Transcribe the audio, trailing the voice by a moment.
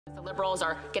The Liberals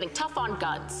are getting tough on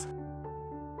guns.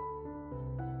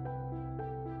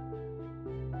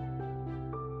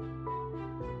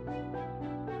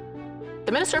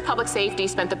 The Minister of Public Safety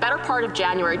spent the better part of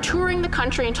January touring the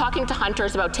country and talking to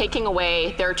hunters about taking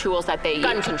away their tools that they use.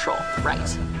 Gun control,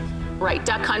 right,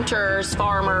 duck hunters,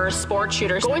 farmers, sport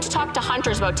shooters, going to talk to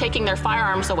hunters about taking their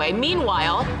firearms away.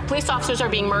 Meanwhile, police officers are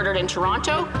being murdered in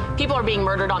Toronto. People are being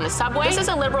murdered on the subway. This is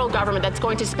a Liberal government that's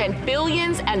going to spend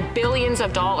billions and billions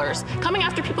of dollars coming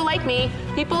after people like me,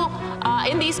 people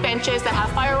in these benches that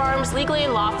have firearms legally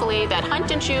and lawfully, that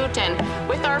hunt and shoot and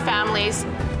with our families.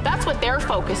 That's what they're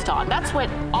focused on. That's what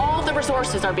all the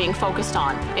resources are being focused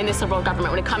on in this Liberal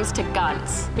government when it comes to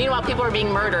guns. Meanwhile, people are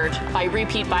being murdered by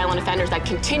repeat violent offenders that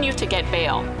continue to get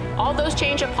bail. All those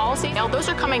change of policy, those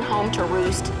are coming home to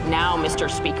roost now, Mr.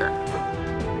 Speaker.